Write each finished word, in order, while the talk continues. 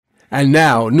And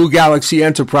now, New Galaxy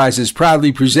Enterprises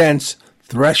proudly presents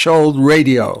Threshold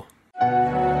Radio.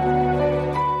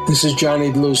 This is Johnny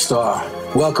Blue Star.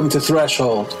 Welcome to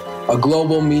Threshold, a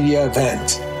global media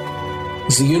event.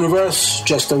 Is the universe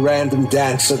just a random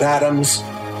dance of atoms,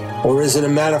 or is it a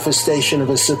manifestation of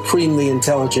a supremely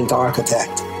intelligent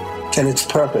architect? Can its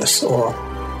purpose, or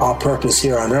our purpose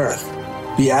here on Earth,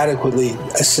 be adequately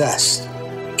assessed?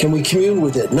 Can we commune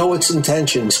with it, know its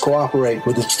intentions, cooperate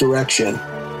with its direction?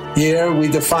 Here, we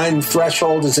define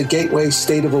threshold as a gateway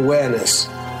state of awareness,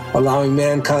 allowing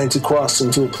mankind to cross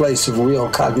into a place of real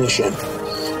cognition.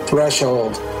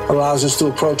 Threshold allows us to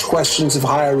approach questions of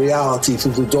higher reality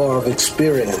through the door of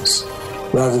experience,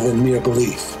 rather than mere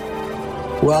belief.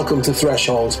 Welcome to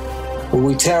Threshold, where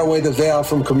we tear away the veil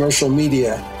from commercial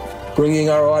media, bringing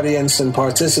our audience and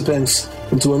participants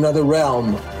into another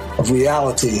realm of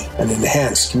reality and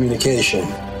enhanced communication.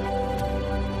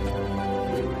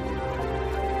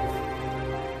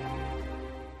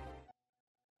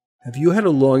 Have you had a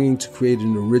longing to create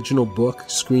an original book,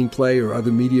 screenplay, or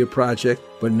other media project,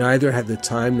 but neither had the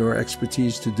time nor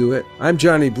expertise to do it? I'm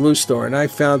Johnny Blue Star, and I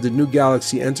founded New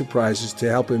Galaxy Enterprises to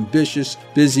help ambitious,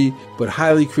 busy, but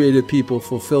highly creative people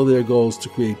fulfill their goals to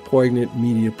create poignant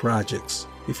media projects.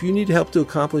 If you need help to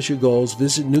accomplish your goals,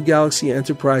 visit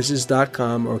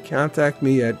newgalaxyenterprises.com or contact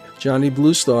me at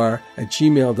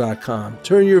johnnybluestar@gmail.com.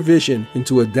 Turn your vision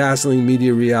into a dazzling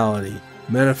media reality.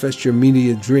 Manifest your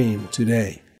media dream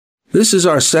today. This is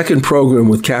our second program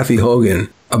with Kathy Hoggan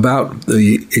about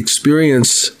the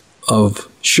experience of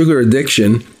sugar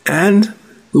addiction and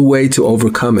the way to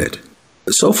overcome it.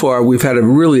 So far, we've had a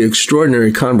really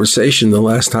extraordinary conversation the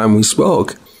last time we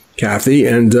spoke, Kathy,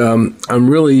 and I'm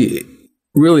really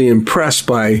impressed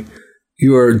by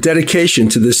your dedication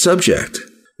to this subject,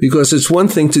 because it's one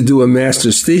thing to do a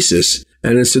master's thesis,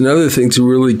 and it's another thing to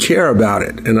really care about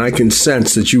it, and I can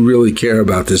sense that you really care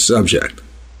about this subject.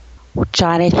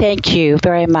 Johnny, thank you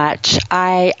very much.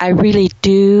 I really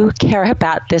do care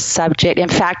about this subject. In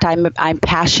fact, I'm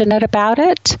passionate about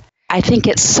it. I think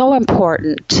it's so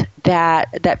important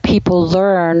that people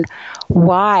learn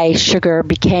why sugar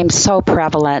became so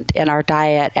prevalent in our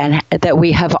diet, and that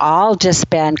we have all just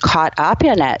been caught up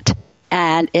in it.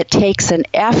 And it takes an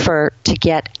effort to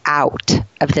get out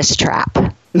of this trap.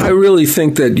 I really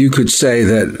think that you could say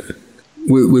that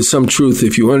with some truth,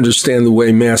 if you understand the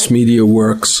way mass media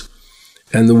works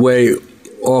and the way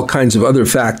all kinds of other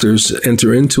factors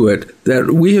enter into it,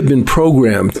 that we have been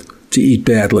programmed to eat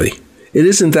badly. It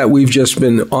isn't that we've just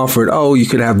been offered, oh, you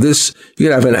could have this, you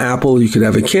could have an apple, you could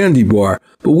have a candy bar,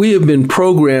 but we have been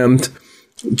programmed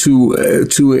to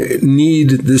need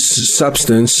this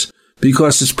substance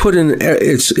because it's put in,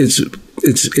 it's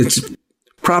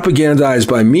propagandized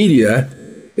by media.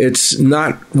 It's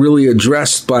not really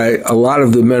addressed by a lot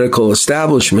of the medical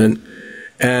establishment.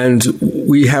 And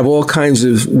we have all kinds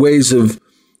of ways of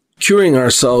curing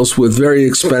ourselves with very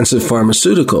expensive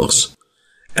pharmaceuticals.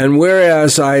 And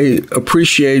whereas I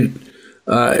appreciate,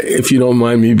 if you don't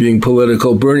mind me being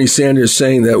political, Bernie Sanders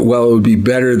saying that, well, it would be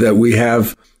better that we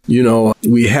have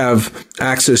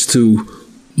access to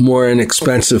more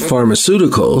inexpensive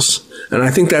pharmaceuticals. And I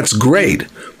think that's great.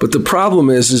 But the problem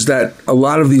is that a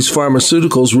lot of these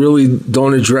pharmaceuticals really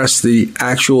don't address the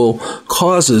actual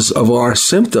causes of our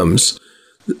symptoms.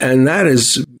 And that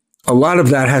is, a lot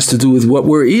of that has to do with what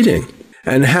we're eating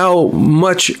and how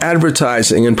much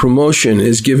advertising and promotion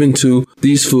is given to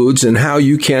these foods, and how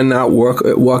you cannot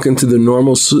walk into the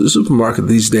normal supermarket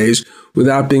these days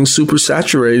without being super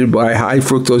saturated by high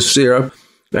fructose syrup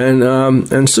and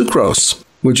sucrose.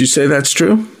 Would you say that's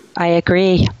true? I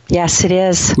agree. Yes, it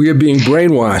is. We are being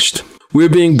brainwashed. We're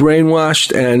being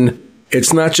brainwashed, and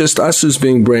it's not just us who's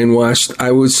being brainwashed.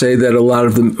 I would say that a lot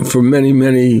of them, for many,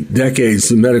 many decades,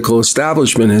 the medical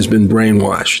establishment has been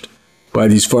brainwashed by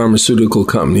these pharmaceutical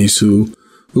companies who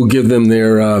give them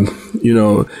their,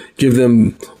 give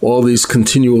them all these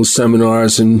continual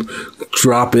seminars and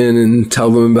drop in and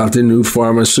tell them about their new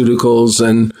pharmaceuticals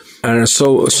and are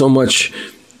so much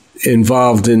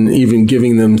involved in even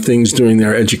giving them things during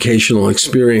their educational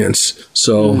experience.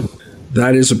 So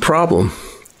that is a problem.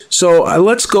 So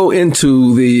let's go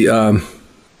into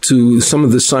to some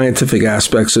of the scientific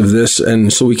aspects of this,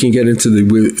 and so we can get into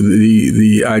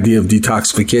the idea of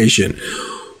detoxification.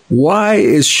 Why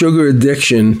is sugar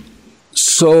addiction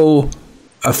so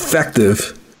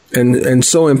effective and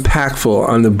so impactful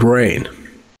on the brain?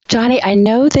 Johnny, I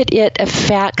know that it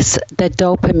affects the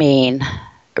dopamine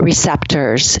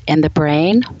receptors in the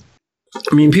brain.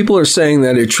 I mean, people are saying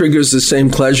that it triggers the same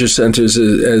pleasure centers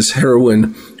as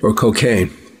heroin or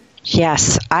cocaine.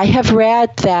 Yes, I have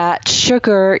read that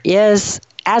sugar is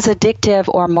as addictive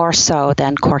or more so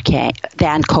than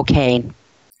cocaine.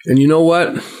 And you know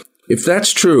what? If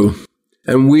that's true,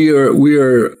 and we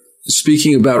are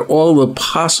speaking about all the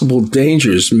possible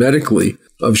dangers medically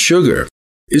of sugar,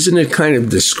 isn't it kind of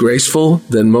disgraceful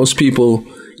that most people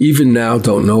even now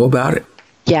don't know about it?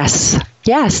 Yes,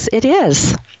 it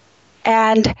is.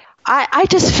 And I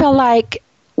just feel like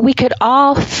we could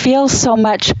all feel so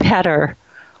much better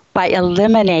by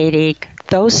eliminating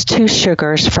those two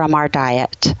sugars from our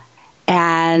diet.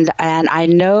 And I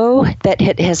know that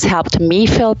it has helped me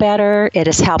feel better. It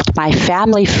has helped my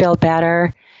family feel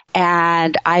better.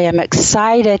 And I am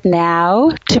excited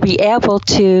now to be able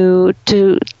to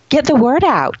get the word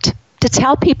out, to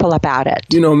tell people about it.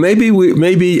 You know,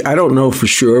 maybe I don't know for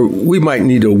sure. We might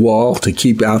need a wall to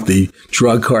keep out the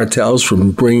drug cartels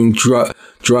from bringing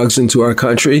drugs into our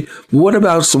country. What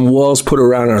about some walls put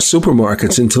around our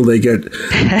supermarkets until they get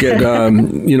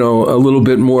a little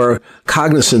bit more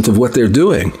cognizant of what they're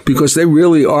doing, because they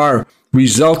really are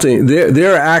resulting.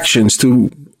 Their actions to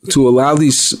allow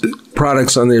these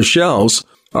products on their shelves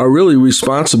are really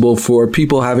responsible for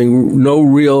people having no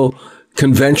real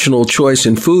conventional choice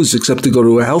in foods except to go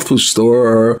to a health food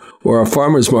store or a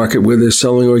farmer's market where they're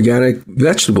selling organic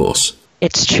vegetables.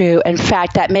 It's true. In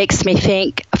fact, that makes me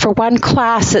think, for one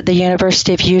class at the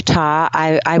University of Utah,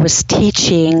 I was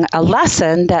teaching a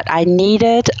lesson that I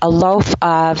needed a loaf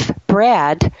of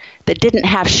bread that didn't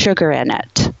have sugar in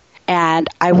it. And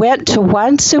I went to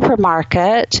one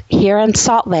supermarket here in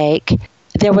Salt Lake.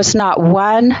 There was not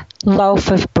one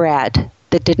loaf of bread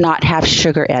that did not have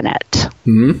sugar in it.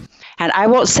 Mm-hmm. And I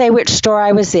won't say which store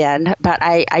I was in, but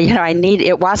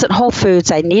it wasn't Whole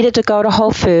Foods. I needed to go to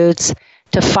Whole Foods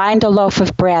to find a loaf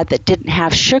of bread that didn't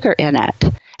have sugar in it.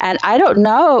 And I don't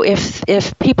know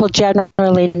if people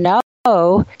generally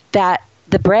know that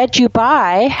the bread you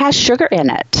buy has sugar in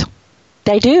it.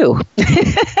 They do.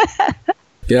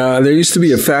 Yeah, there used to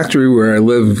be a factory where I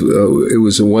live. It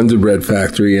was a Wonder Bread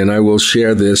factory, and I will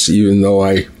share this even though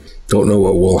I don't know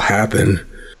what will happen.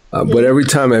 But every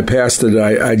time I passed it,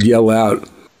 I'd yell out,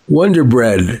 "Wonder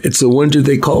Bread. It's a wonder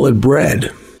they call it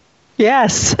bread."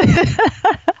 Yes.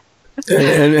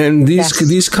 and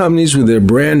these companies with their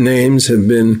brand names have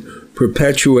been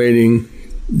perpetuating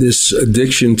this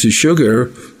addiction to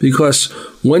sugar, because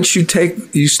once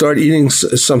you start eating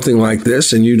something like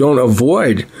this and you don't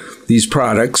avoid these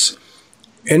products,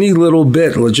 any little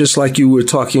bit, just like you were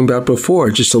talking about before,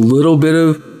 just a little bit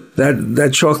of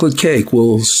that chocolate cake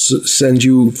will send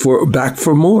you back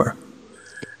for more.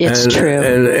 It's true.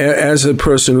 And as a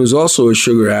person who's also a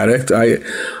sugar addict,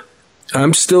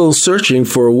 I'm still searching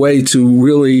for a way to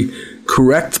really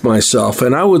correct myself.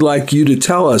 And I would like you to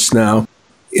tell us now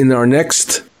in our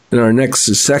next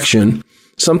section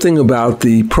something about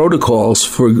the protocols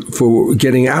for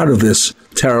getting out of this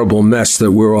terrible mess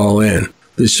that we're all in.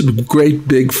 This great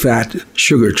big fat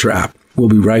sugar trap. We'll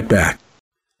be right back.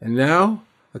 And now,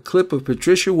 a clip of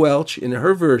Patricia Welch in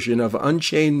her version of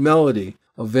Unchained Melody,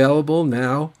 available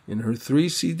now in her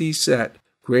 3-CD set,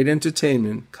 Great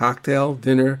Entertainment, Cocktail,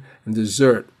 Dinner, and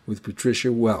Dessert with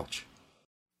Patricia Welch.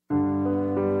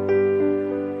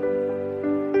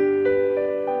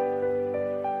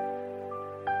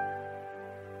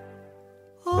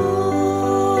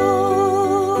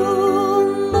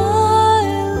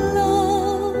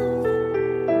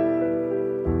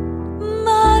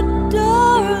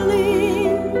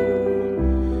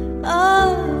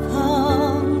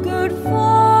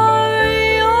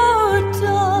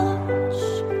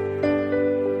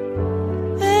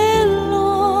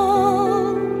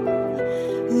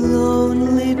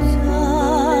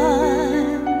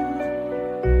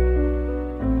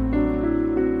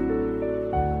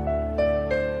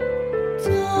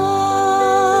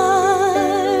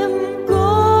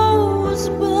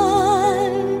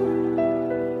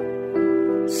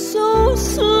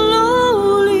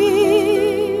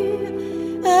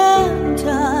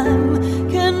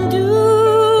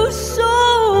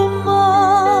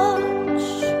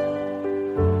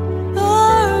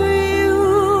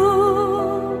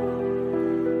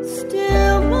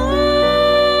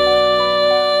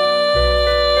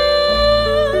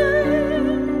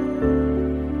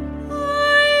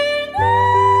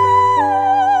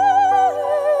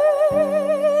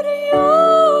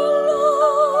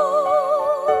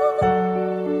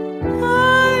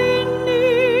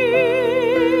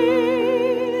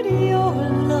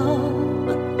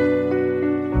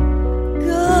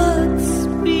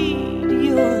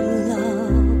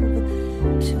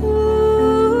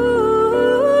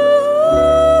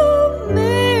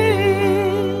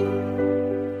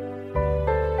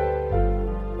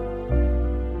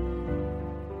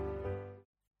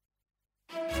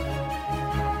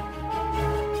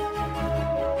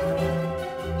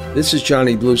 This is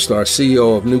Johnny Bluestar,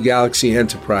 CEO of New Galaxy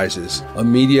Enterprises, a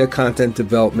media content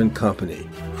development company.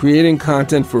 Creating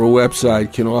content for a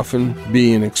website can often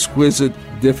be an exquisite,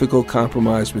 difficult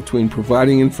compromise between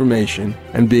providing information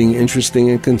and being interesting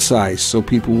and concise so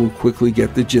people will quickly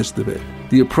get the gist of it.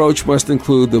 The approach must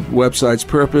include the website's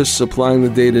purpose, supplying the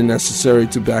data necessary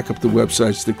to back up the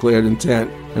website's declared intent,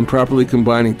 and properly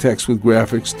combining text with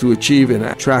graphics to achieve an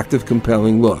attractive,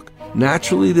 compelling look.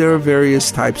 Naturally, there are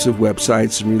various types of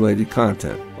websites and related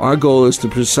content. Our goal is to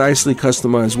precisely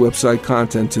customize website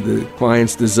content to the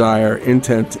client's desire,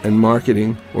 intent, and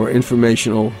marketing or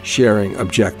informational sharing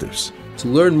objectives. To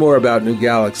learn more about New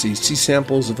Galaxy, see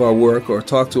samples of our work, or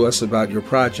talk to us about your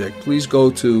project, please go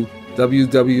to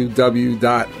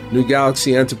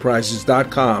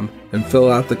www.newgalaxyenterprises.com and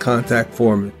fill out the contact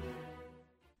form.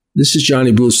 This is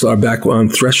Johnny Bluestar back on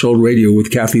Threshold Radio with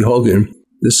Kathy Hoggan,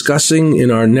 discussing in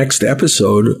our next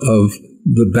episode of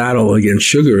the battle against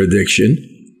sugar addiction.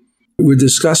 We're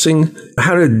discussing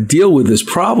how to deal with this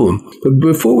problem. But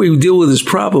before we deal with this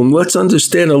problem, let's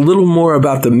understand a little more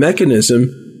about the mechanism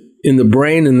in the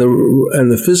brain and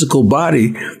the physical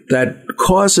body that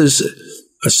causes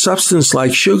a substance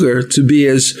like sugar to be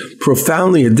as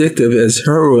profoundly addictive as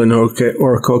heroin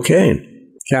or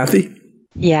cocaine. Kathy?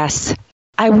 Yes.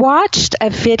 I watched a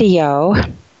video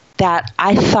that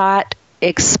I thought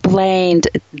explained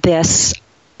this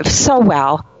so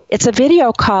well. It's a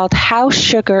video called How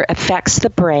Sugar Affects the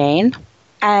Brain.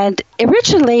 And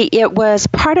originally it was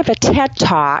part of a TED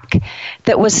Talk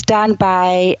that was done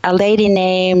by a lady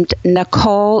named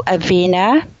Nicole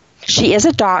Avena. She is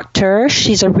a doctor.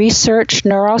 She's a research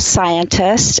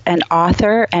neuroscientist, an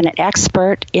author, and an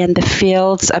expert in the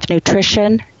fields of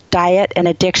nutrition, diet, and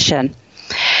addiction.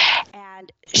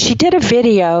 And she did a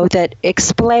video that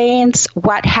explains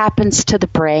what happens to the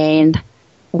brain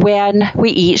when we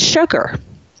eat sugar.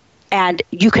 And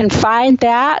you can find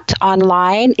that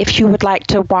online if you would like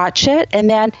to watch it. And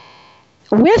then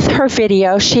with her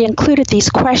video, she included these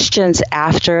questions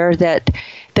after that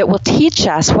will teach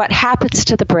us what happens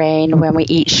to the brain when we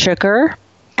eat sugar.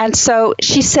 And so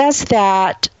she says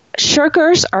that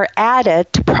sugars are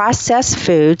added to processed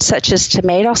foods such as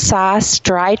tomato sauce,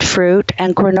 dried fruit,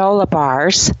 and granola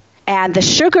bars. And the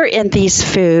sugar in these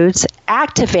foods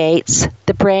activates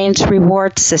the brain's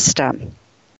reward system.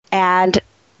 And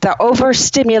the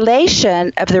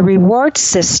overstimulation of the reward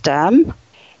system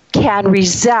can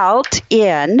result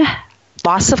in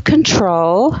loss of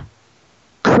control,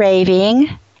 craving,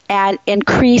 and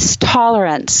increased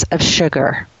tolerance of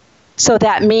sugar. So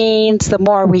that means the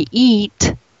more we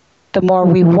eat, the more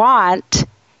we want,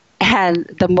 and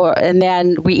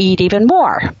then we eat even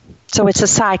more. So it's a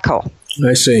cycle.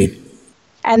 I see.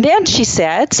 And then she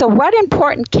said, so what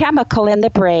important chemical in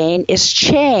the brain is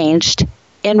changed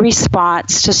in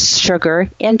response to sugar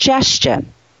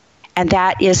ingestion? And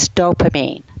that is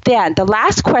dopamine. Then the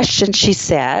last question, she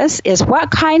says, is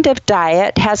what kind of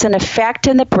diet has an effect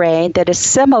in the brain that is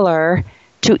similar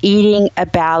to eating a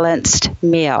balanced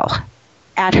meal?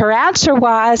 And her answer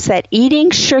was that eating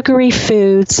sugary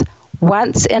foods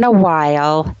once in a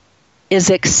while is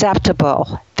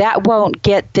acceptable. That won't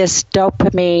get this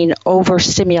dopamine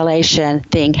overstimulation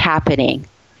thing happening.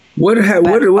 What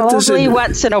does only it,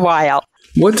 once in a while.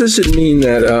 What does it mean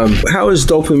that, how is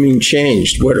dopamine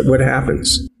changed? What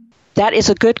happens? That is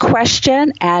a good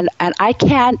question, and I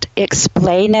can't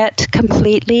explain it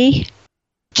completely.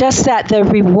 Just that the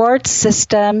reward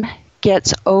system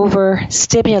gets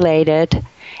overstimulated,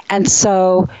 and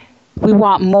so we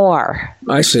want more.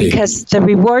 I see. Because the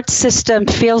reward system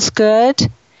feels good,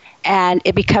 and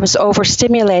it becomes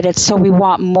overstimulated, so we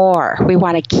want more. We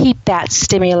want to keep that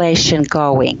stimulation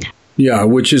going. Yeah,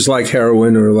 which is like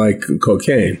heroin or like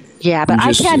cocaine. Yeah, but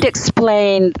I can't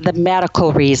explain the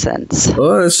medical reasons.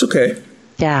 Oh, that's okay.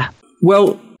 Yeah.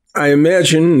 Well, I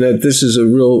imagine that this is a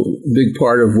real big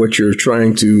part of what you're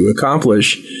trying to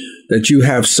accomplish, that you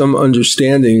have some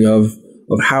understanding of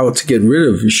how to get rid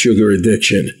of sugar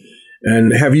addiction.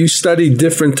 And have you studied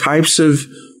different types of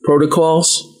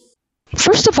protocols?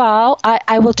 First of all,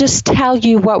 I will just tell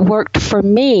you what worked for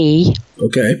me.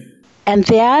 Okay. And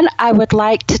then I would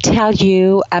like to tell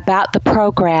you about the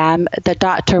program that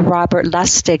Dr. Robert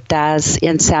Lustig does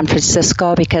in San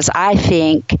Francisco, because I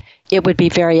think it would be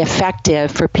very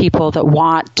effective for people that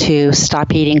want to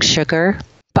stop eating sugar.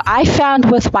 But I found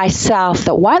with myself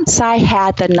that once I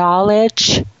had the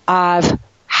knowledge of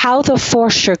how the 4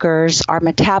 sugars are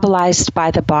metabolized by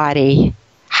the body,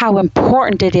 how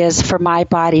important it is for my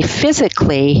body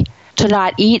physically to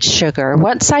not eat sugar,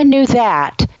 once I knew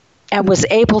that, and was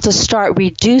able to start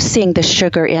reducing the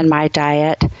sugar in my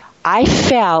diet, I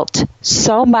felt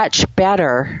so much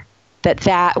better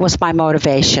that was my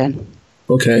motivation.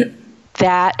 Okay.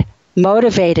 That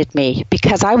motivated me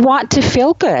because I want to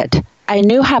feel good. I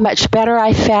knew how much better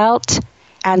I felt,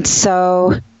 and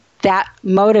so that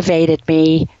motivated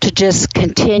me to just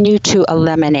continue to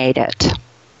eliminate it.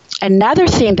 Another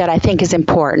thing that I think is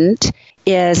important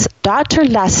is Dr.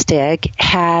 Lustig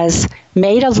has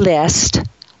made a list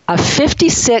of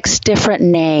 56 different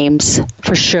names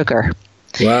for sugar.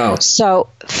 Wow. So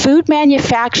food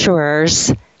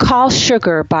manufacturers call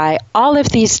sugar by all of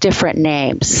these different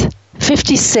names,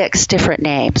 56 different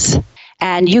names.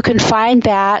 And you can find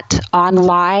that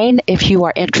online if you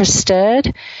are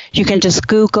interested. You can just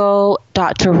Google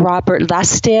Dr. Robert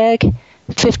Lustig,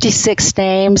 56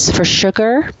 names for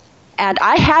sugar. And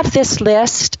I have this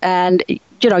list, and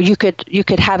you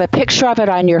could have a picture of it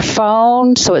on your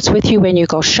phone, so it's with you when you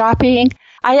go shopping.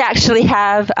 I actually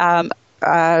have a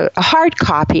hard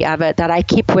copy of it that I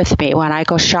keep with me when I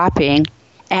go shopping.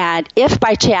 And if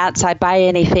by chance I buy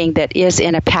anything that is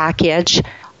in a package,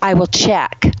 I will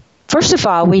check. First of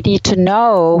all, we need to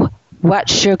know what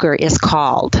sugar is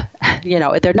called.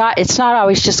 It's not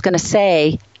always just going to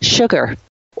say sugar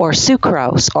or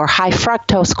sucrose or high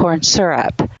fructose corn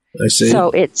syrup. I see.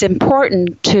 So it's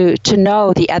important to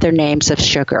know the other names of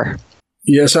sugar.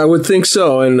 Yes, I would think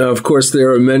so. And of course, there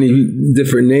are many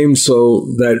different names so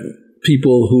that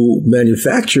people who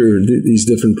manufacture these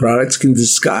different products can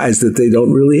disguise that they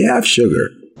don't really have sugar.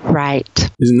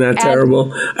 Right. Isn't that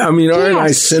terrible? I mean, aren't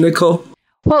I cynical?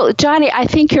 Well, Johnny, I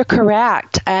think you're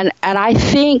correct. And I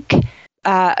think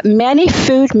many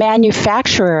food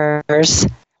manufacturers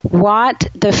want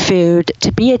the food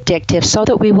to be addictive so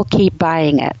that we will keep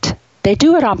buying it. They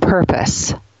do it on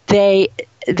purpose.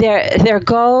 Their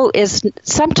goal is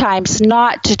sometimes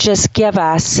not to just give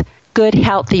us good,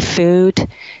 healthy food.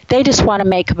 They just want to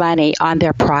make money on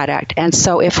their product. And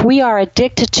so if we are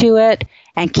addicted to it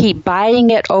and keep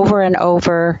buying it over and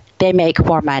over, they make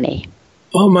more money.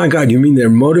 Oh, my God. You mean they're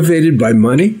motivated by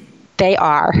money? They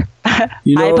are. I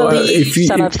believe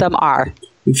some of them are.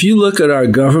 If you look at our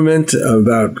government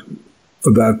about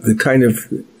the kind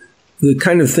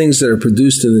of things that are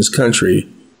produced in this country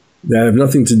that have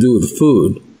nothing to do with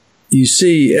food, you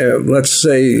see, let's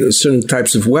say, certain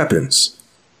types of weapons.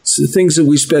 So things that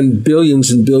we spend billions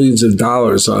and billions of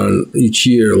dollars on each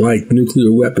year, like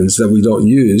nuclear weapons that we don't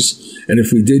use, and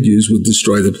if we did use, would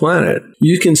destroy the planet.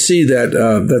 You can see that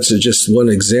that's just one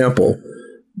example.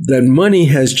 That money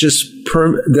has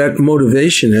that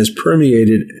motivation has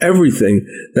permeated everything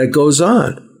that goes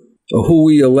on. Who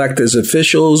we elect as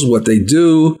officials, what they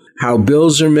do, how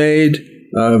bills are made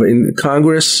in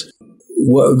Congress,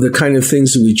 the kind of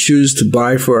things that we choose to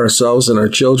buy for ourselves and our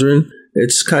children.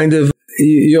 It's kind of,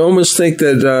 you almost think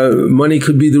that money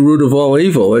could be the root of all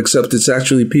evil, except it's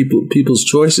actually people's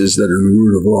choices that are the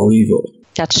root of all evil.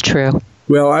 That's true.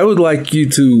 Well, I would like you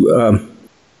to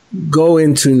go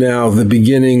into now the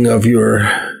beginning of your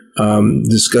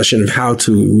discussion of how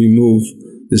to remove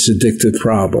this addictive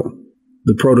problem,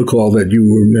 the protocol that you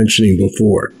were mentioning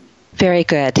before. Very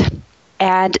good.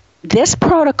 And this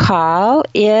protocol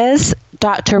is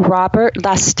Dr. Robert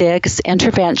Lustig's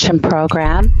intervention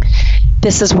program.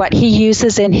 This is what he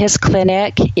uses in his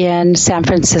clinic in San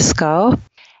Francisco.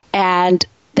 And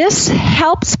this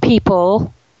helps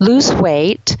people lose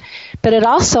weight, but it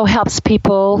also helps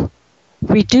people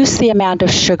reduce the amount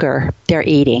of sugar they're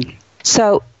eating.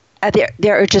 So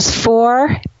there are just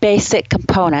 4 basic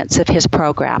components of his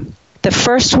program. The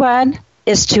first one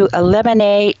is to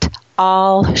eliminate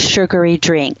all sugary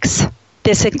drinks.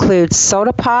 This includes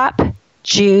soda pop,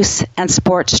 juice, and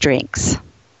sports drinks.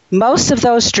 Most of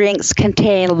those drinks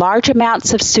contain large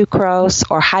amounts of sucrose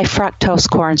or high fructose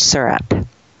corn syrup.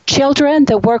 Children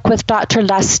that work with Dr.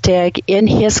 Lustig in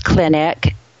his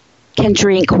clinic can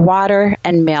drink water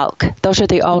and milk. Those are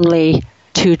the only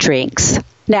 2 drinks.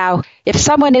 Now, if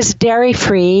someone is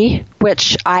dairy-free,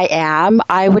 which I am,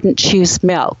 I wouldn't choose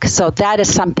milk. So that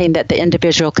is something that the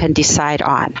individual can decide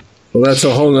on. Well, that's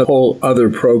a whole other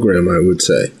program, I would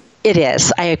say. It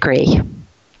is. I agree.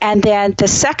 And then the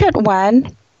second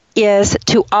one is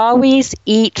to always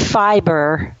eat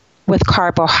fiber with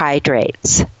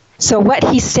carbohydrates. So what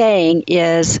he's saying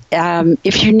is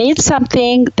if you need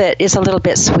something that is a little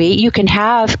bit sweet, you can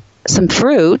have some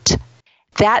fruit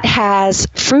that has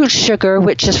fruit sugar,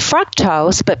 which is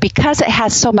fructose, but because it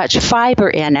has so much fiber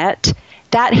in it,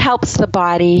 that helps the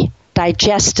body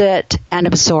digest it and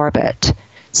absorb it.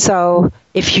 So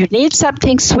if you need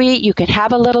something sweet, you can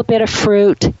have a little bit of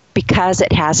fruit because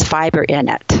it has fiber in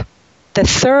it. The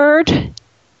third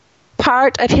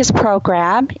part of his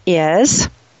program is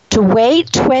to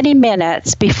wait 20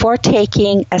 minutes before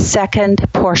taking a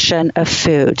second portion of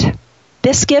food.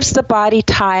 This gives the body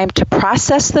time to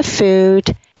process the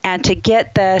food and to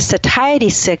get the satiety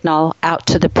signal out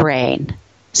to the brain.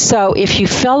 So if you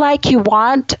feel like you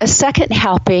want a second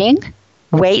helping,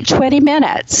 wait 20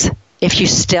 minutes. If you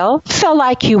still feel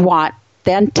like you want,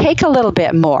 then take a little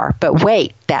bit more, but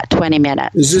wait that 20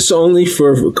 minutes. Is this only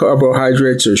for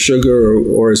carbohydrates or sugar,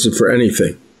 or is it for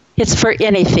anything? It's for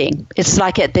anything. It's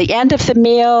like at the end of the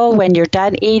meal when you're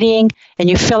done eating and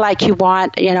you feel like you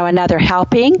want, another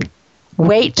helping,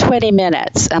 wait 20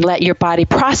 minutes and let your body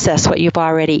process what you've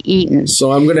already eaten.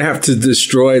 So I'm going to have to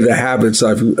destroy the habits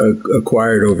I've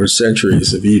acquired over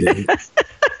centuries of eating.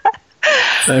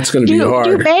 That's going to be hard.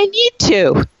 You may need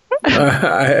to.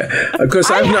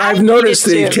 Because I've noticed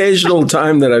the occasional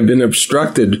time that I've been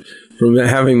obstructed from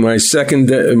having my second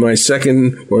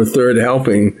or third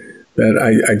helping,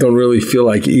 that I don't really feel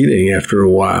like eating after a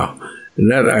while.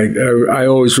 And that I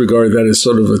always regard that as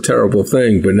sort of a terrible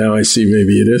thing, but now I see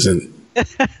maybe it isn't.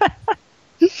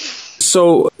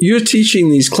 So you're teaching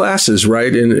these classes,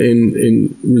 right,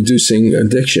 in reducing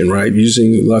addiction, right,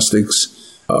 using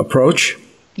Lustig's approach?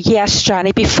 Yes,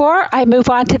 Johnny. Before I move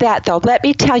on to that, though, let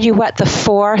me tell you what the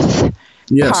fourth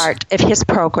part of his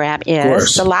program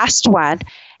is, the last one.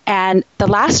 And the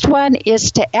last one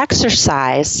is to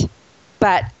exercise,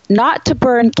 but not to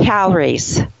burn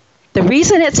calories. The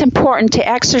reason it's important to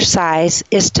exercise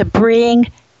is to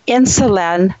bring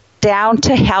insulin down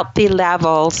to healthy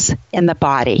levels in the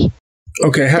body.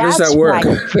 Okay, how does that work?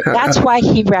 That's why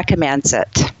he recommends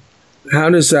it. How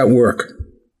does that work?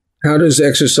 How does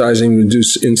exercising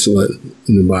reduce insulin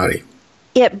in the body?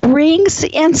 It brings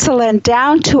insulin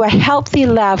down to a healthy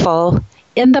level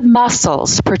in the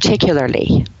muscles,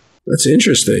 particularly. That's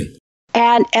interesting.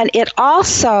 And it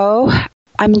also,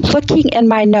 I'm looking in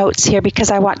my notes here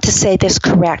because I want to say this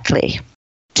correctly.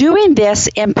 Doing this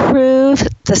improves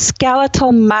the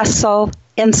skeletal muscle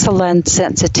insulin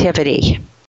sensitivity.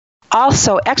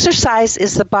 Also, exercise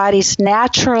is the body's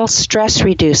natural stress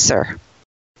reducer.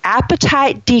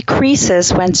 Appetite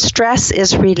decreases when stress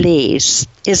is relieved.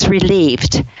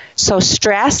 So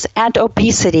stress and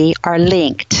obesity are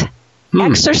linked.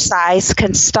 Exercise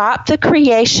can stop the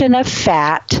creation of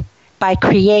fat by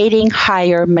creating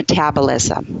higher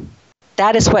metabolism.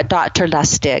 That is what Dr.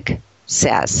 Lustig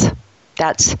says.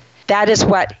 That is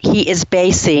what he is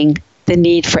basing the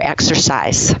need for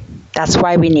exercise. That's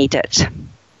why we need it.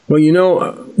 Well,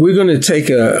 we're going to take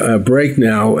a break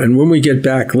now, and when we get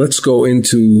back, let's go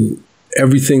into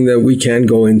everything that we can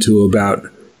go into about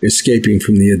escaping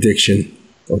from the addiction.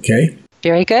 Okay?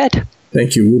 Very good.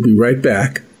 Thank you. We'll be right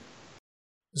back.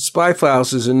 The Spy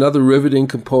Files is another riveting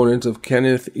component of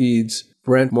Kenneth Eads'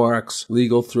 Brent Marks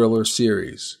legal thriller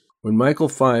series. When Michael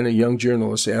Fine, a young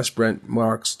journalist, asked Brent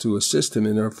Marks to assist him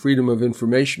in a Freedom of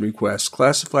Information request,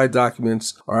 classified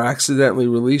documents are accidentally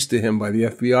released to him by the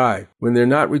FBI. When they're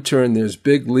not returned, there's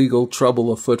big legal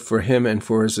trouble afoot for him and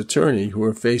for his attorney, who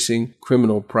are facing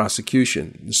criminal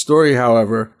prosecution. The story,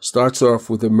 however, starts off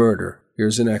with a murder.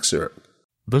 Here's an excerpt.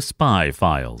 The Spy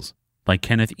Files by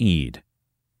Kenneth Ead.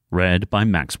 Read by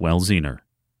Maxwell Zener.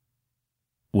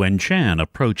 When Chan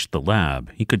approached the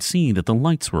lab, he could see that the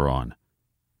lights were on.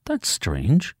 That's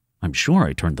strange. I'm sure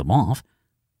I turned them off.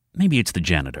 Maybe it's the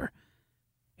janitor.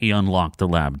 He unlocked the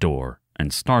lab door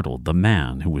and startled the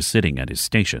man who was sitting at his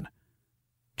station.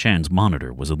 Chan's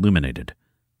monitor was illuminated.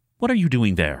 "What are you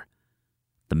doing there?"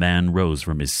 The man rose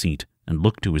from his seat and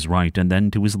looked to his right and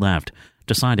then to his left,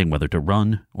 deciding whether to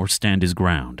run or stand his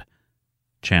ground.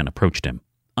 Chan approached him.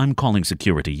 "I'm calling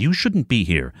security. You shouldn't be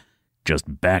here.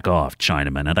 Just back off,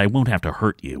 Chinaman, and I won't have to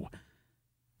hurt you."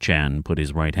 Chan put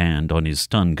his right hand on his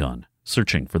stun gun,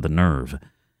 searching for the nerve.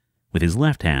 With his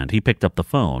left hand, he picked up the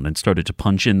phone and started to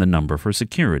punch in the number for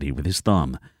security with his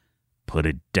thumb. "Put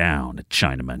it down,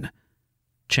 Chinaman."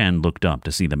 Chan looked up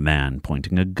to see the man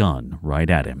pointing a gun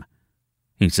right at him.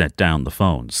 He set down the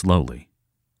phone slowly.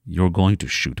 "You're going to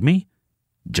shoot me?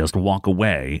 Just walk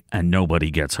away and nobody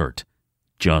gets hurt.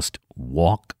 Just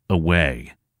walk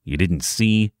away. You didn't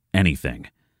see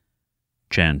anything."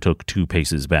 Chan took 2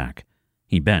 paces back.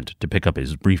 He bent to pick up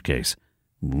his briefcase.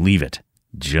 "Leave it.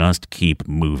 Just keep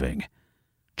moving."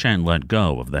 Chan let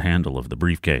go of the handle of the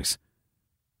briefcase.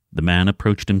 The man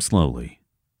approached him slowly.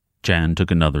 Chan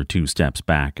took another 2 steps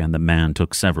back, and the man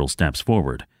took several steps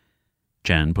forward.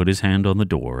 Chan put his hand on the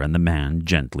door, and the man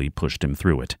gently pushed him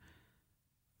through it.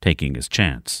 Taking his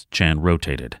chance, Chan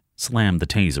rotated, slammed the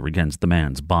taser against the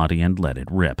man's body, and let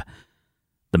it rip.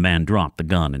 The man dropped the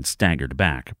gun and staggered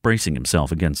back, bracing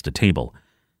himself against a table.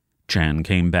 Chan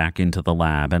came back into the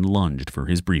lab and lunged for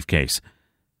his briefcase.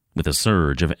 With a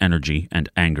surge of energy and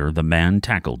anger, the man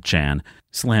tackled Chan,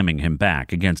 slamming him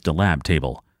back against a lab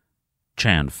table.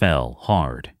 Chan fell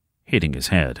hard, hitting his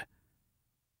head.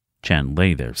 Chan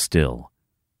lay there still.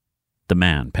 The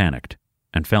man panicked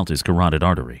and felt his carotid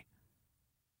artery.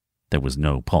 There was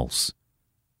no pulse.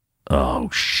 Oh,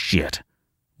 shit.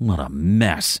 What a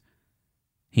mess.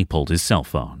 He pulled his cell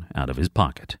phone out of his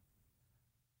pocket.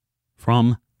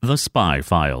 From The Spy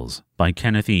Files by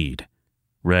Kenneth Eade.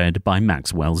 Read by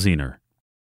Maxwell Zener.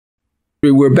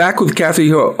 We're back with Kathy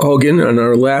Hoggan on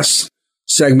our last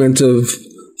segment of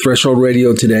Threshold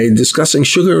Radio today, discussing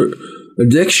sugar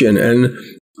addiction. And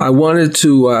I wanted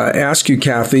to ask you,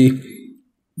 Kathy,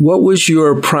 what was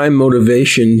your prime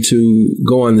motivation to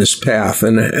go on this path,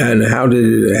 and how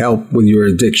did it help with your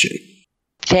addiction?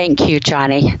 Thank you,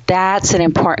 Johnny. That's an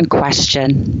important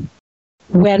question.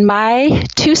 When my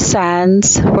two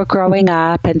sons were growing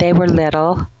up and they were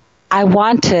little, I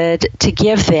wanted to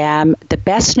give them the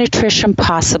best nutrition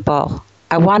possible.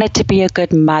 I wanted to be a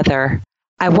good mother.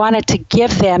 I wanted to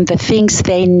give them the things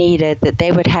they needed, that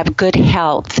they would have good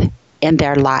health in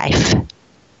their life.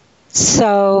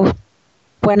 So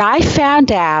when I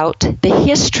found out the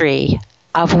history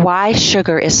of why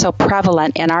sugar is so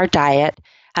prevalent in our diet,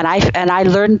 and I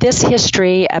learned this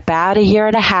history about a year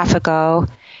and a half ago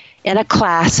in a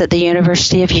class at the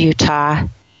University of Utah,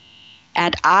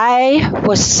 and I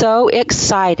was so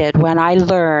excited when I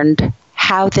learned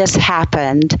how this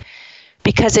happened,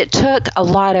 because it took a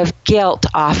lot of guilt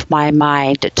off my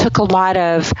mind. It took a lot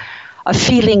of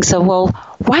feelings of, well,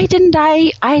 why didn't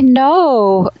I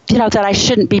know, that I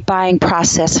shouldn't be buying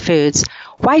processed foods?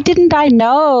 Why didn't I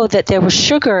know that there was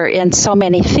sugar in so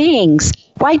many things?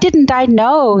 Why didn't I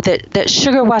know that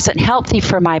sugar wasn't healthy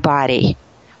for my body?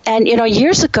 And,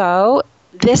 years ago,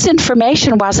 this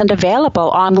information wasn't available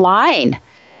online.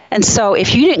 And so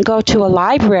if you didn't go to a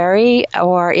library,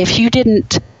 or if you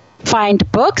didn't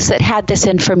find books that had this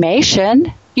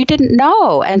information, you didn't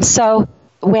know. And so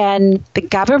when the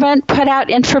government put out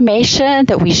information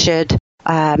that we should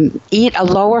eat a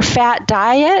lower fat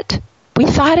diet, we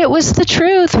thought it was the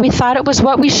truth. We thought it was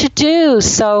what we should do.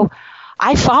 So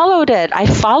I followed it. I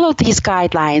followed these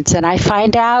guidelines, and I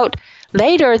find out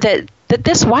later that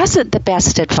this wasn't the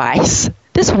best advice.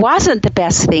 This wasn't the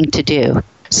best thing to do.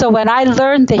 So when I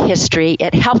learned the history,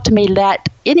 it helped me let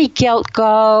any guilt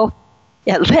go.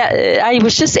 I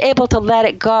was just able to let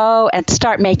it go and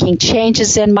start making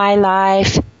changes in my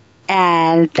life.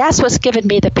 And that's what's given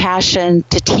me the passion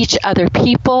to teach other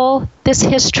people this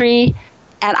history.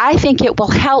 And I think it will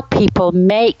help people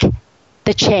make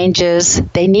the changes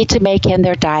they need to make in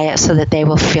their diet so that they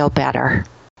will feel better.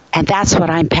 And that's what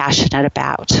I'm passionate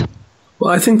about.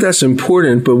 Well, I think that's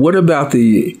important, but what about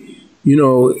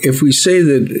if we say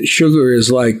that sugar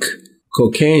is like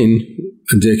cocaine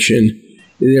addiction,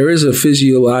 there is a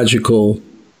physiological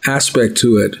aspect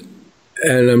to it.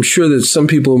 And I'm sure that some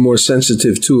people are more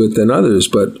sensitive to it than others,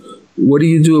 but what do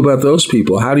you do about those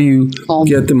people? How do you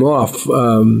get them off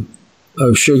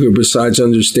of sugar besides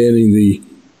understanding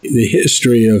the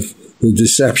history of the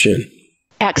deception?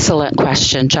 Excellent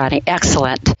question, Johnny.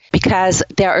 Excellent. Because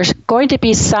there are going to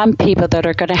be some people that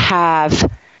are going to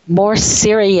have more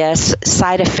serious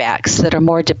side effects that are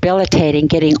more debilitating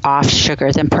getting off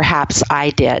sugar than perhaps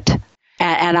I did.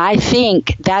 And I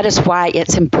think that is why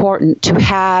it's important to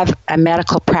have a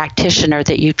medical practitioner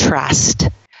that you trust.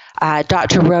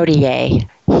 Dr. Rodier,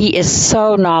 he is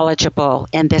so knowledgeable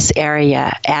in this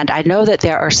area, and I know that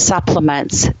there are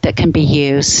supplements that can be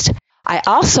used. I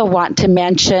also want to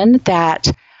mention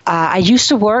that I used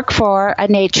to work for a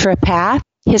naturopath.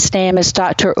 His name is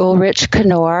Dr. Ulrich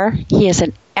Knorr. He is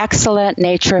an excellent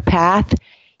naturopath.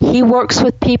 He works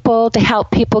with people to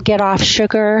help people get off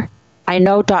sugar. I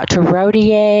know Dr.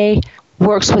 Rodier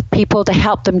works with people to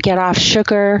help them get off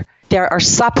sugar. There are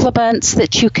supplements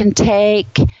that you can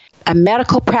take. A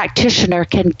medical practitioner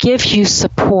can give you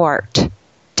support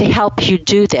to help you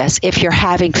do this if you're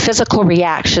having physical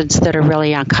reactions that are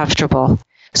really uncomfortable.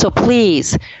 So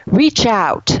please reach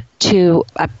out to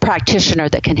a practitioner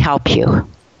that can help you.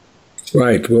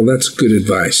 Right. Well, that's good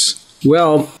advice.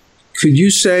 Well, could you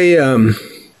say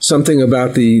something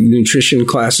about the nutrition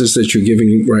classes that you're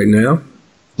giving right now?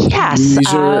 Yes.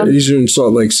 These are in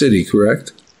Salt Lake City,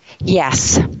 correct?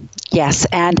 Yes. Yes.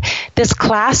 And this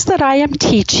class that I am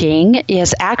teaching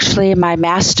is actually my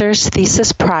master's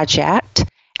thesis project.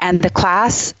 And the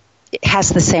class has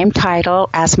the same title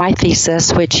as my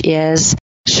thesis, which is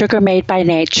Sugar Made by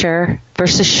Nature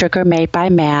versus Sugar Made by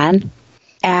Man.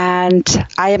 And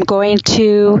I am going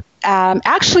to,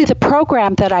 actually the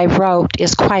program that I wrote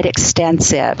is quite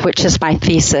extensive, which is my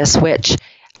thesis, which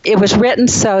it was written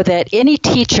so that any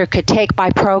teacher could take my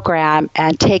program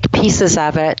and take pieces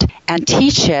of it and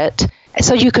teach it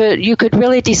So you could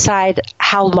really decide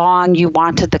how long you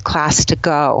wanted the class to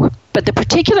go. But the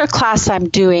particular class I'm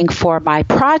doing for my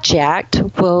project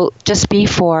will just be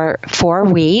for 4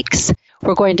 weeks.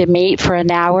 We're going to meet for an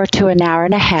hour to an hour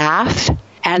and a half.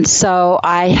 And so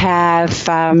I've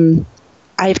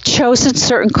chosen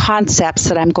certain concepts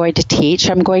that I'm going to teach.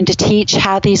 I'm going to teach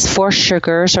how these 4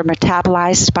 sugars are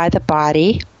metabolized by the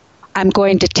body. I'm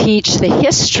going to teach the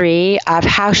history of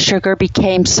how sugar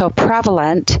became so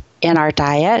prevalent in our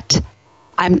diet.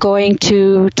 I'm going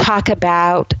to talk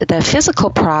about the physical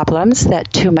problems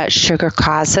that too much sugar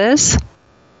causes,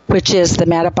 which is the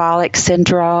metabolic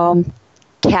syndrome,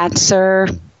 cancer,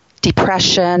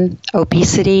 depression,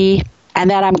 obesity. And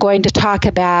then I'm going to talk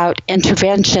about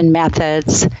intervention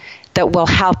methods that will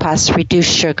help us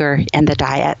reduce sugar in the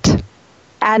diet.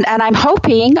 And I'm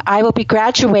hoping I will be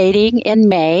graduating in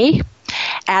May,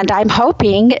 and I'm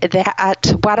hoping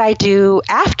that what I do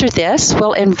after this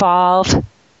will involve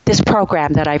this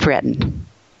program that I've written.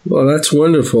 Well, that's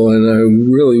wonderful, and I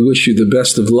really wish you the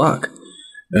best of luck.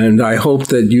 And I hope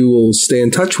that you will stay in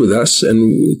touch with us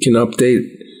and can update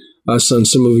us on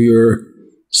some of your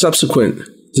subsequent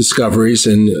discoveries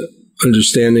and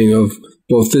understanding of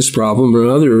both this problem and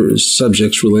other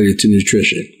subjects related to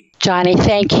nutrition. Johnny,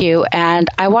 thank you. And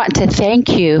I want to thank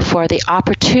you for the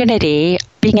opportunity,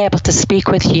 being able to speak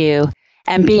with you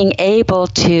and being able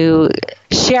to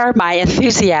share my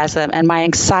enthusiasm and my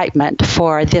excitement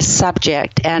for this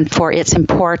subject and for its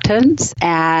importance.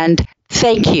 And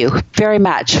thank you very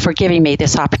much for giving me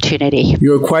this opportunity.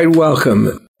 You're quite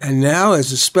welcome. And now,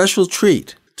 as a special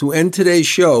treat, to end today's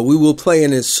show, we will play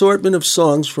an assortment of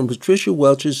songs from Patricia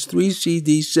Welch's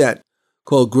 3-CD set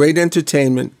called Great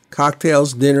Entertainment,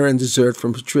 Cocktails, Dinner, and Dessert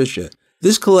from Patricia.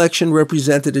 This collection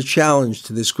represented a challenge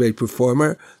to this great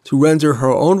performer to render her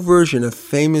own version of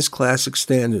famous classic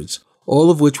standards,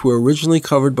 all of which were originally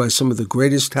covered by some of the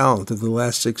greatest talent of the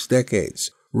last 6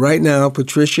 decades. Right now,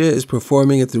 Patricia is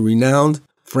performing at the renowned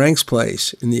Frank's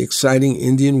Place in the exciting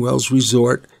Indian Wells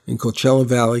Resort in Coachella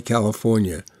Valley,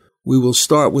 California. We will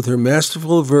start with her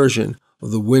masterful version of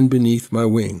The Wind Beneath My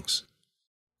Wings.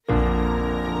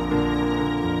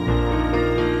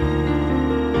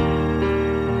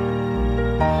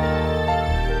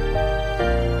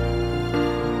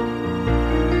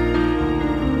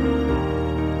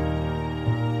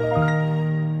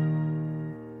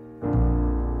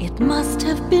 It must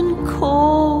have been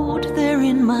cold there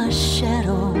in my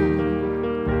shadow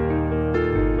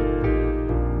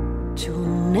to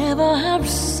never have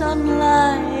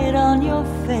sunlight on your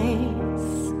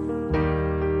face.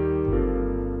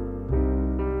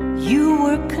 You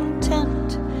were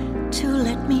content to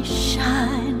let me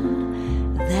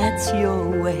shine, that's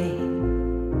your way.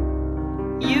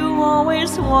 You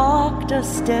always walked a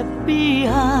step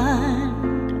behind.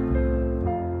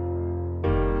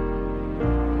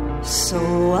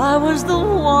 So I was the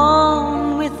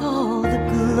one with all the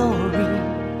glory,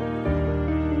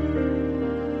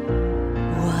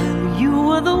 while you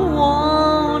were the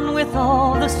one with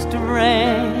all the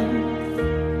strength.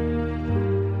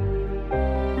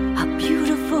 A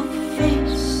beautiful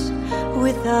face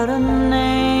without a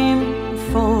name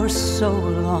for so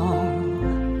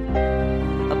long,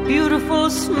 a beautiful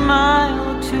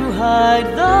smile to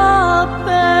hide the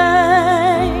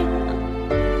pain.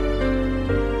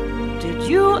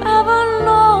 You ever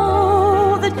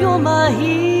know that you're my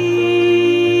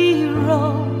hero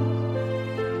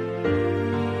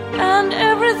and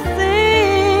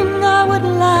everything I would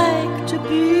like to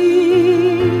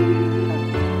be?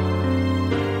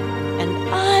 And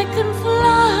I can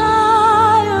fly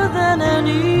higher than an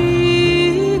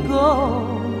eagle,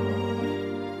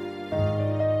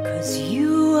 'cause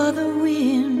you are the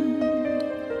wind.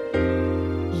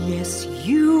 Yes,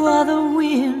 you are the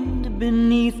wind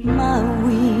beneath my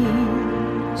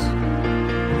wings.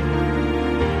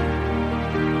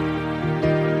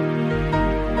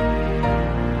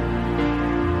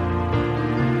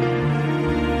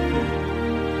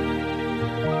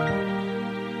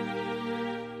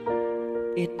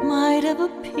 It might have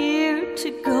appeared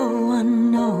to go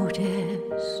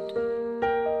unnoticed,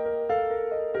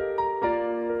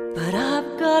 but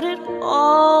I've got it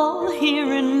all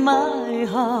here in my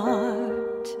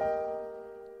heart.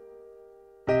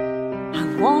 I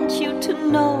want you to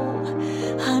know,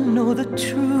 I know the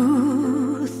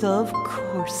truth, of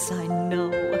course I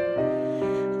know.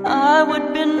 I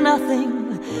would be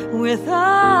nothing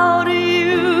without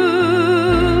you.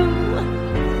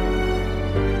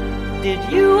 Did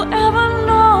you ever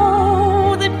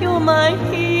know that you're my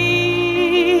hero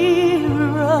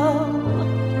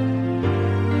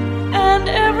and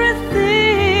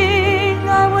everything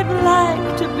I would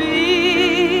like to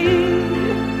be?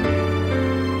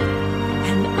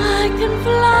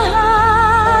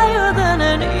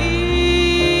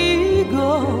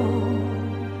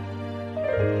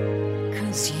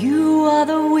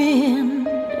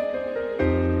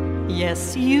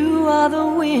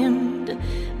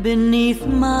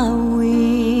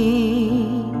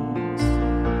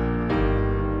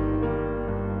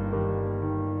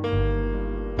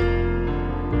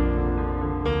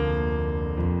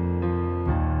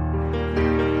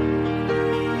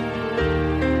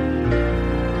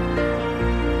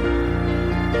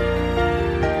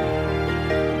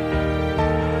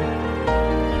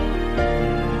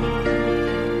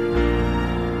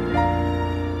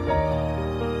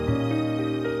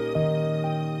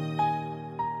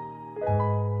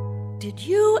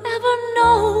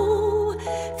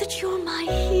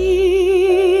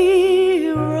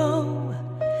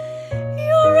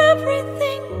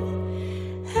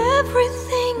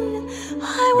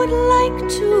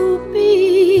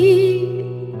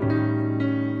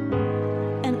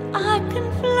 I can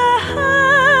fly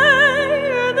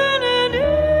higher than an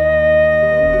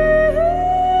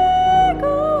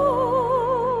eagle,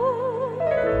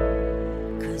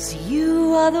 'cause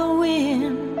you are the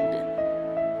wind.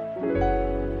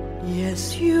 Yes,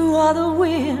 you are the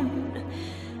wind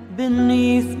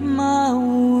beneath my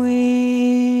wings.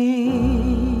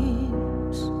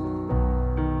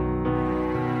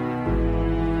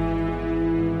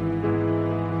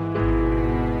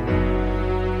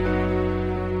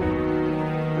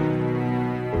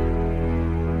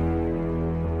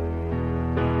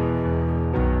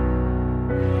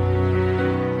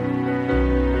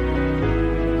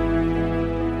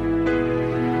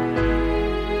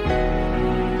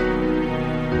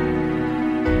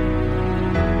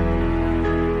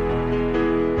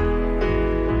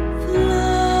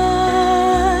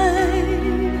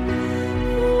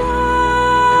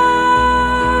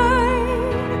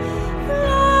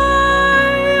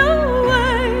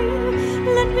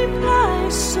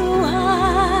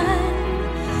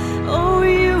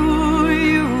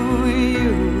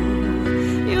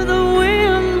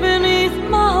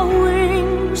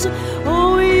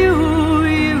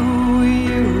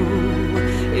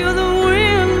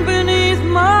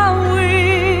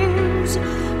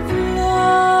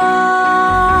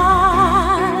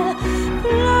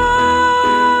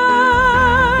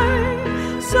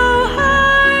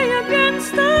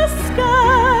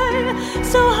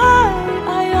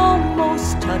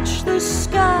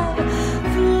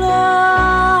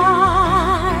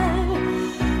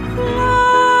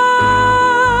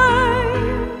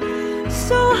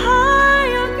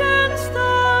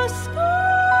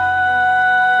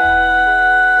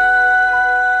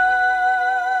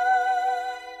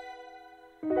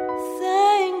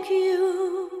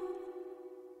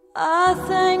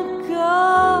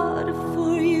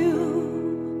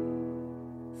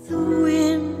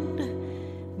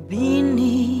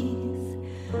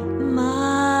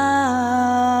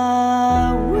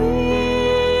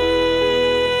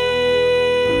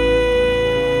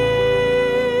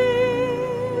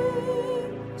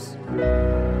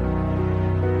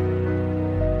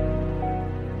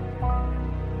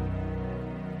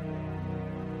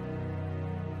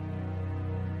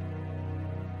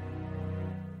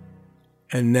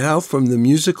 And now from the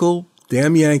musical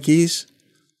Damn Yankees,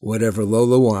 Whatever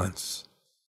Lola Wants.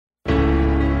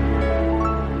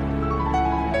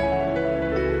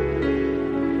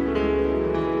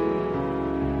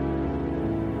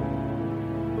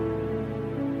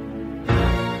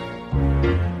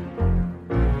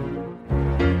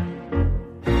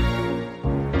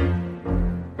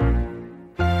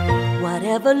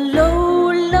 Whatever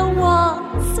Lola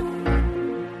wants,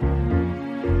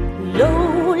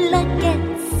 Lola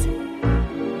gets.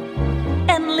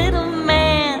 And little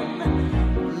man,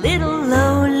 little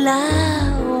Lola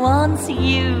wants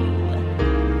you.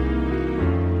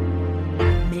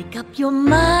 Make up your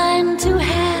mind to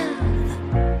have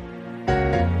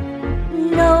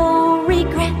no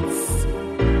regrets.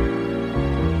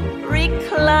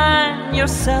 Recline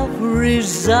yourself,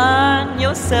 resign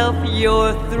yourself,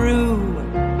 you're through.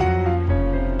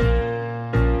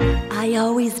 I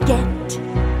always get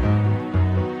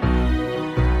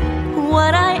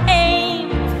what I aim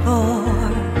for,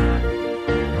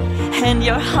 and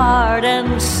your heart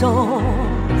and soul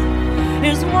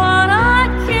is what I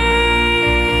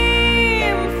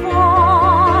came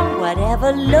for. Whatever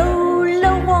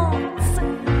Lola wants,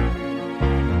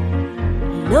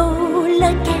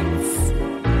 Lola gets.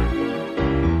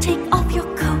 Take off your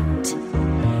coat,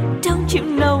 don't you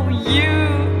know you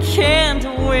can't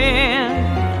win?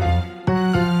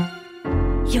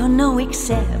 You're no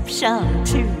exception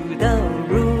to the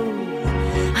rule.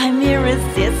 I'm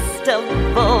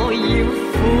irresistible, you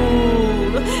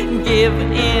fool. Give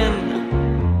in.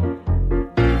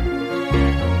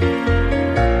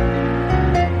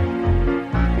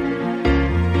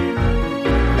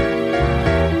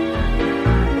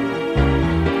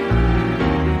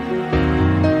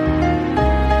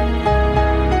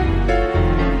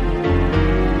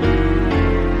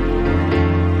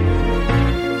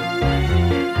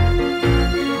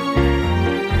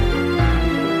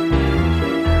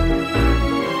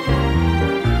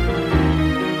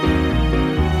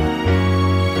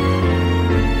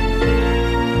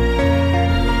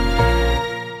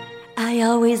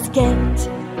 Always get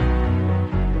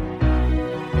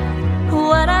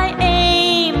what I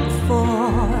aim for,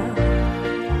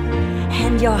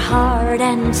 and your heart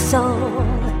and soul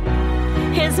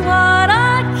is what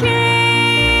I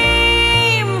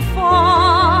came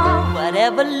for.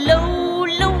 Whatever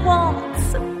Lola wants,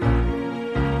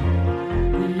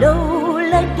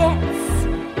 Lola gets.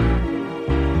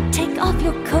 Take off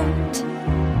your coat,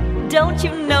 don't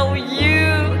you know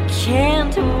you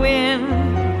can't win?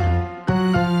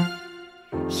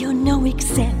 You're no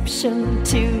exception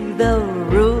to the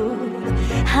rule.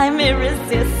 I'm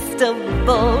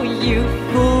irresistible, you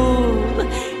fool.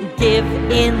 Give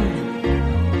in.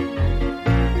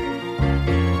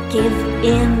 Give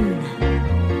in.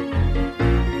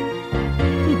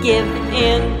 Give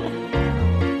in.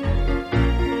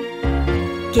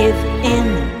 Give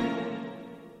in.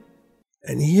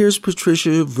 And here's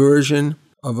Patricia's version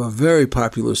of a very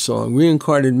popular song,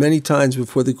 reincarnated many times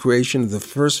before the creation of the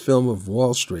first film of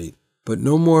Wall Street, but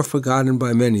no more forgotten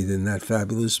by many than that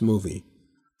fabulous movie,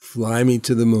 Fly Me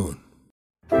to the Moon.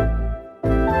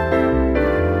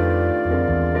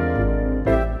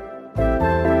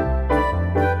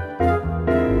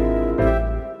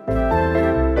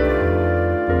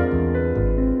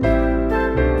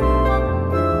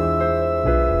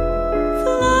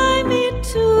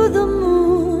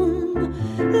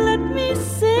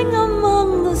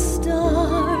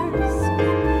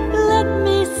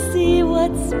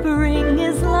 Spring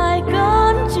is like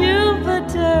on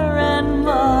Jupiter and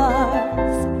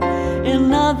Mars.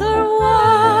 In other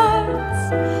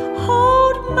words,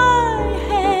 hold my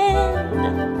hand.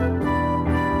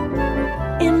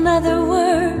 In other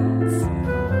words,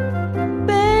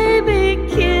 baby,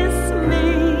 kiss me.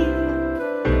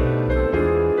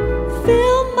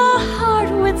 Fill my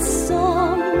heart with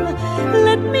song.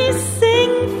 Let me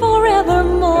sing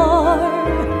forevermore.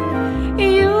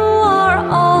 You are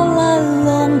all I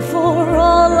long for,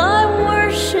 all I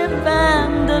worship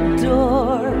and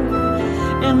adore.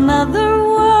 In other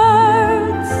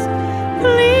words,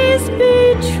 please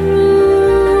be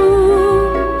true.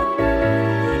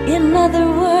 In other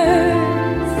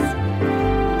words,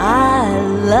 I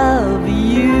love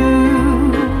you.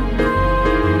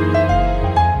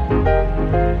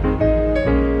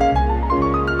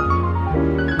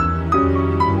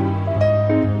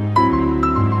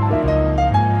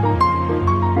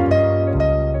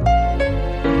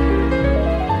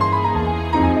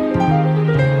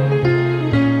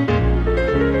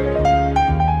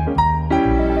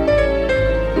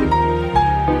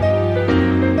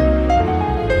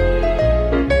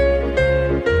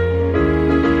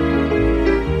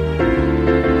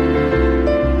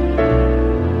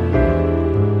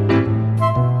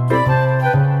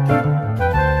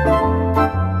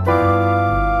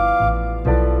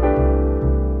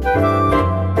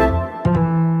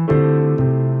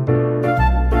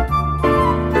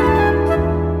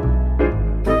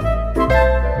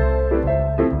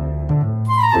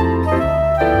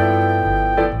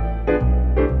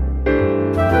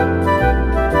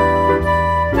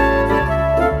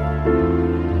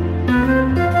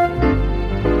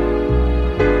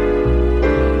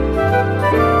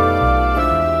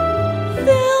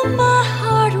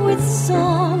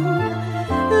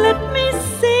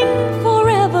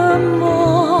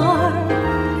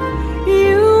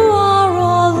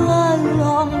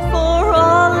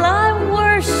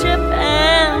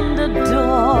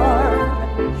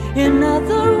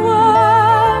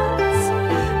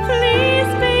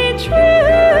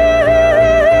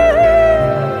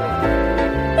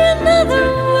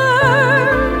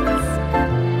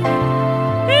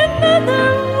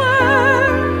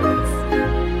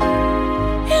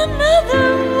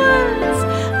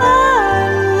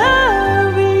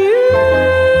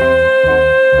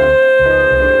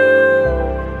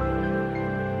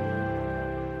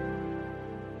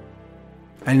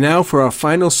 And now for our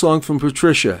final song from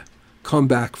Patricia, Come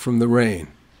Back from the Rain.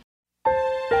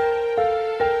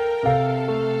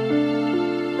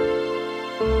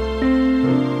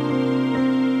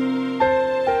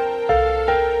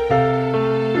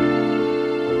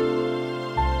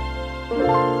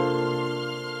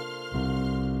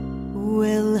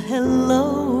 Well,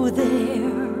 hello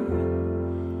there,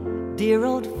 dear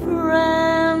old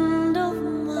friend of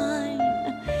mine.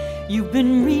 You've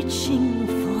been reaching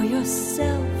for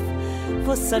yourself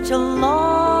for such a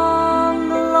long,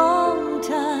 long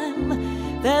time.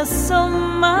 There's so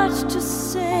much to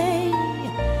say,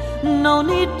 no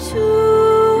need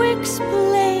to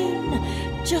explain.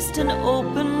 Just an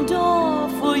open door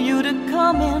for you to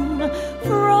come in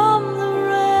from the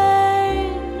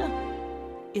rain.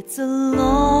 It's a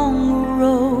long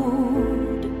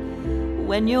road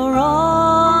when you're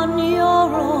on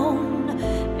your own,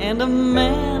 and a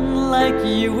man like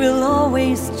you will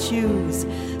always choose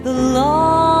the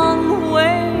long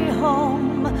way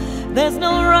home. There's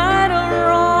no right or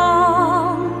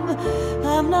wrong.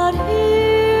 I'm not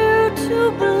here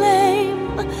to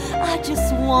blame. I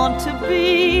just want to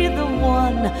be the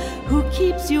one who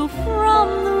keeps you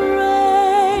from the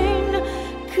rain.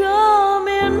 Come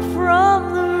in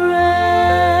from the rain.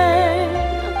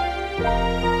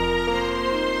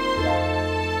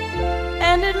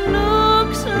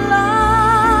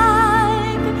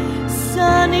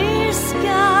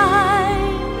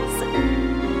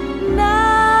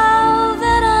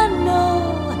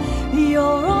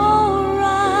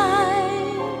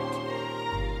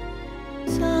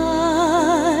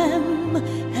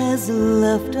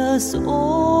 us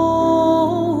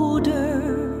older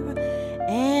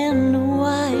and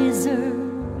wiser.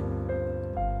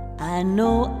 I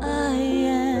know I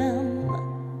am.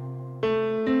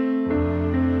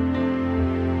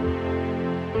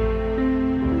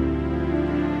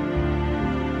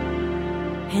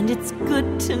 And it's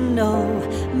good to know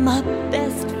my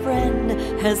best friend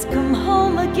has come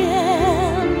home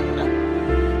again.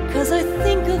 'Cause I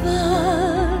think of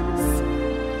us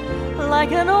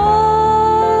like an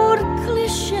old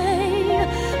cliche,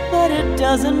 but it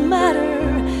doesn't matter,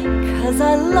 'cause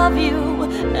I love you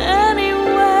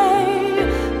anyway,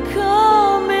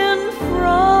 coming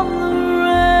from the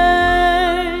rain.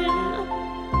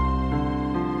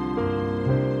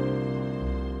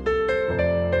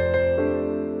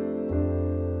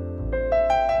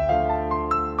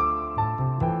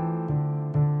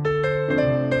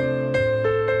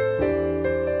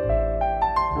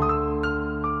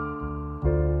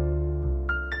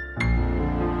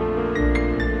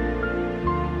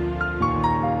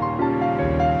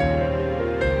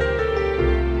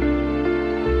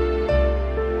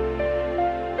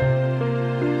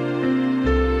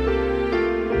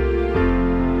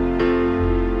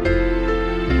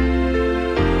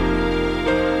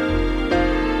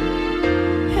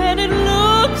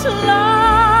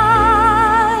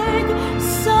 Like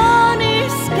sunny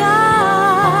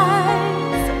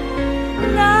skies,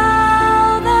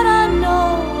 now that I know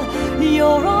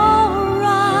you're all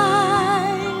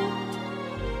right.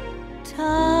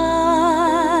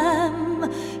 Time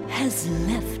has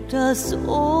left us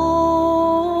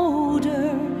older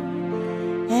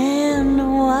and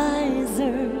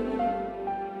wiser.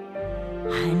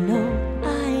 I know I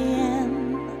am.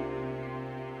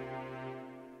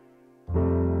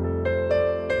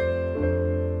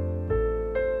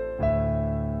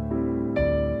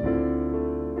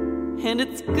 And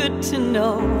it's good to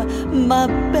know my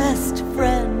best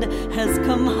friend has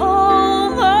come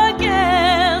home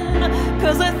again.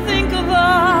 'Cause I think of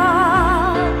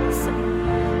us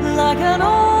like an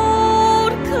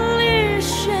old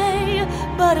cliche,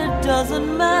 but it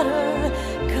doesn't matter,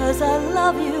 'cause I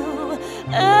love you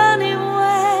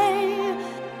anyway,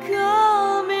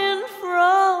 coming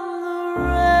from the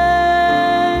rain.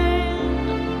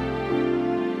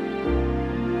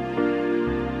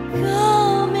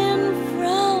 Coming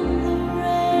from the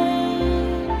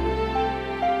rain.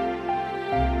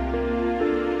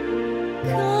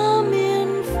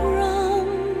 Coming from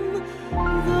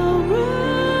the rain.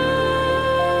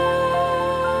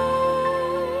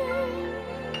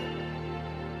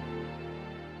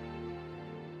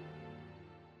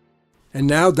 And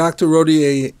now Dr.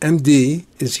 Rodier, MD,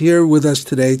 is here with us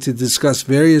today to discuss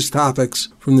various topics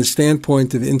from the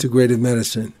standpoint of integrative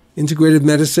medicine. Integrative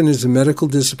medicine is a medical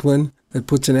discipline that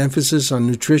puts an emphasis on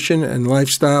nutrition and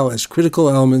lifestyle as critical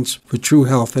elements for true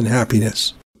health and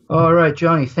happiness. All right,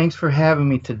 Johnny, thanks for having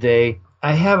me today.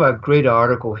 I have a great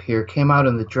article here, came out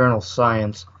in the journal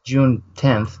Science, June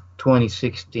 10th,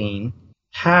 2016,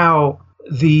 how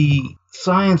the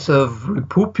science of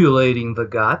repopulating the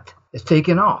gut is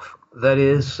taken off. That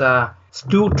is,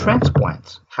 stool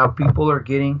transplants, how people are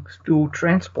getting stool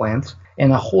transplants.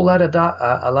 And a whole lot of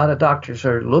doctors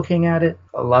are looking at it.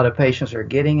 A lot of patients are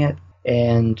getting it,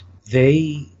 and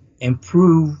they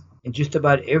improve in just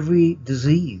about every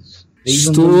disease.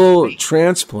 Stool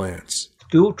transplants.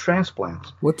 Stool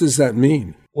transplants. What does that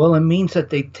mean? Well, it means that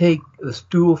they take the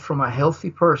stool from a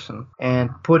healthy person and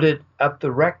put it up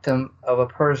the rectum of a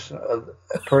person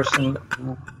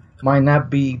who might not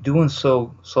be doing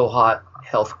so hot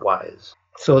health-wise.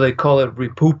 So they call it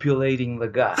repopulating the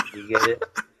gut. You get it?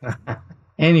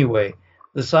 Anyway,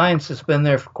 the science has been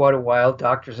there for quite a while.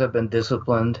 Doctors have been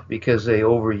disciplined because they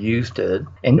overused it,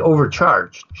 and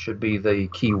overcharged should be the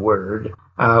key word.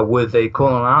 With a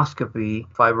colonoscopy,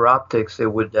 fiber optics, they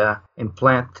would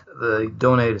implant the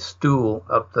donated stool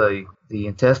up the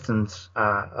intestines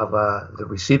of the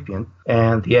recipient,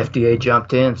 and the FDA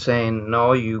jumped in saying,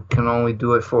 no, you can only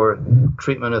do it for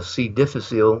treatment of C.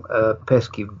 difficile,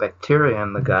 pesky bacteria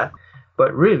in the gut.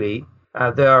 But really,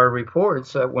 there are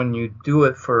reports that when you do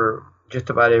it for just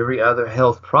about every other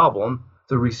health problem,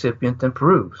 the recipient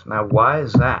improves. Now, why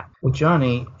is that? Well,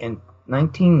 Johnny, in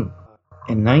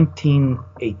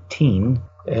 1918,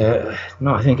 I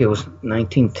think it was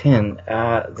 1910,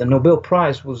 the Nobel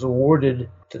Prize was awarded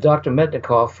to Dr.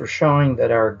 Metchnikoff for showing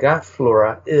that our gut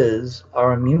flora is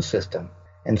our immune system.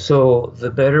 And so the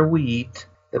better we eat,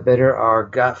 the better our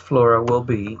gut flora will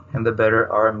be, and the better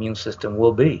our immune system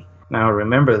will be. Now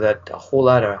remember that a whole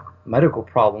lot of medical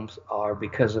problems are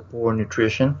because of poor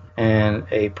nutrition and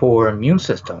a poor immune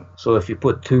system. So if you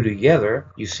put two together,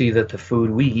 you see that the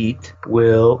food we eat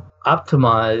will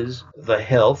optimize the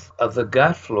health of the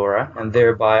gut flora and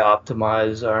thereby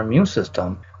optimize our immune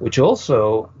system, which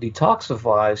also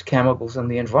detoxifies chemicals in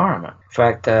the environment. In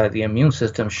fact, the immune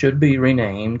system should be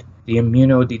renamed the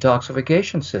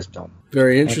immunodetoxification system.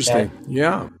 Very interesting.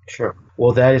 Yeah. Sure.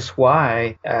 Well, that is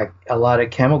why a lot of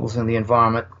chemicals in the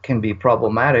environment can be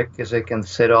problematic, because they can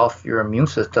set off your immune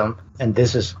system. And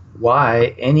this is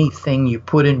why anything you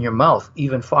put in your mouth,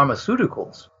 even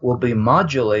pharmaceuticals, will be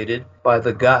modulated by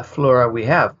the gut flora we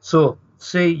have. So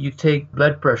say you take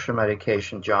blood pressure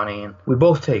medication, Johnny, and we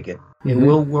both take it. It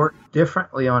will work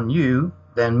differently on you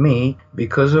than me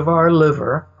because of our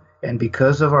liver and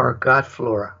because of our gut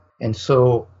flora. And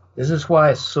so this is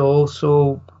why it's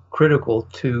so critical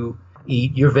to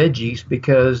eat your veggies,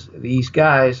 because these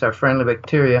guys, our friendly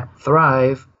bacteria,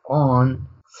 thrive on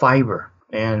fiber.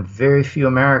 And very few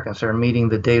Americans are meeting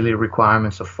the daily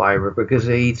requirements of fiber because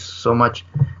they eat so much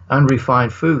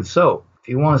unrefined food. So if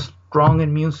you want a strong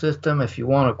immune system, if you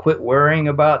want to quit worrying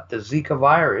about the Zika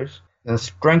virus, then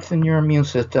strengthen your immune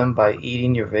system by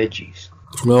eating your veggies.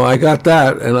 Well, I got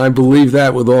that, and I believe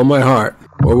that with all my heart,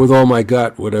 or with all my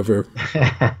gut, whatever.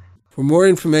 For more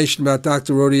information about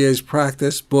Dr. Rodier's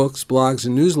practice, books, blogs,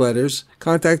 and newsletters,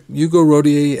 contact Hugo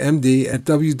Rodier, MD, at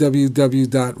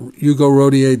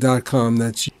www.hugorodier.com.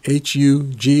 That's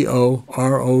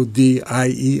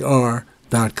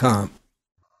HUGORODIER.com.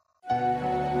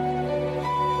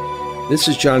 This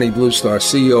is Johnny Bluestar,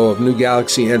 CEO of New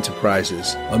Galaxy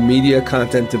Enterprises, a media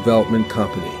content development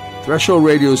company. Threshold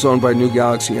Radio is owned by New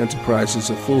Galaxy Enterprises,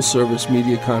 a full-service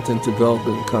media content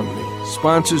development company.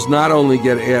 Sponsors not only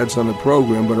get ads on the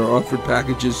program, but are offered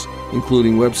packages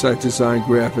including website design,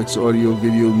 graphics, audio,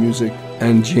 video, music,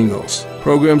 and jingles.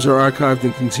 Programs are archived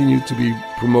and continue to be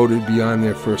promoted beyond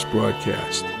their first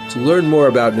broadcast. To learn more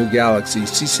about New Galaxy,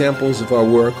 see samples of our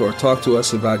work, or talk to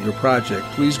us about your project,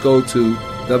 please go to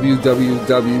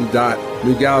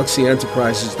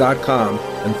www.newgalaxyenterprises.com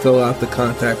and fill out the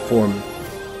contact form.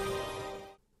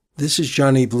 This is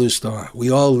Johnny Bluestar.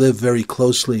 We all live very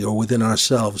closely or within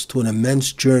ourselves to an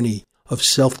immense journey of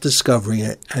self-discovery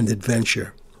and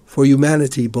adventure. For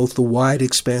humanity, both the wide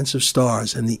expanse of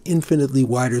stars and the infinitely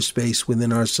wider space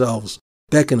within ourselves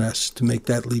beckon us to make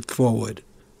that leap forward.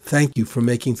 Thank you for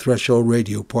making Threshold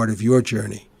Radio part of your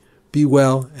journey. Be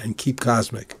well and keep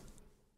cosmic.